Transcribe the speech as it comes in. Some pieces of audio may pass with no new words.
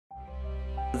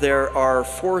There are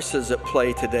forces at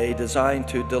play today designed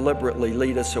to deliberately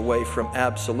lead us away from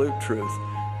absolute truth.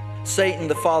 Satan,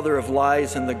 the father of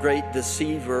lies and the great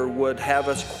deceiver, would have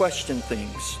us question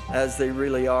things as they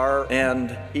really are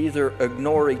and either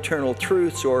ignore eternal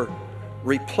truths or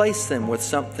replace them with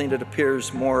something that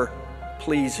appears more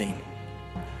pleasing.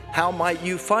 How might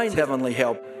you find heavenly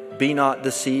help? Be not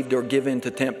deceived or give in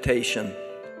to temptation.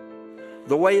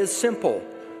 The way is simple.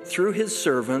 Through His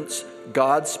servants,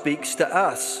 God speaks to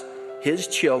us, His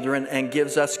children, and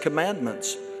gives us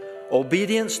commandments.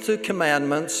 Obedience to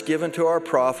commandments given to our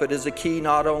prophet is a key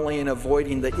not only in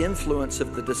avoiding the influence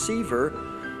of the deceiver,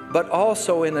 but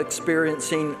also in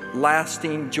experiencing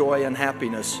lasting joy and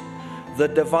happiness. The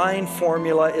divine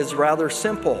formula is rather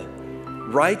simple.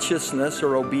 Righteousness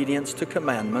or obedience to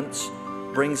commandments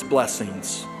brings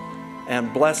blessings,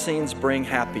 and blessings bring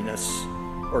happiness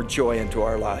or joy into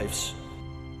our lives.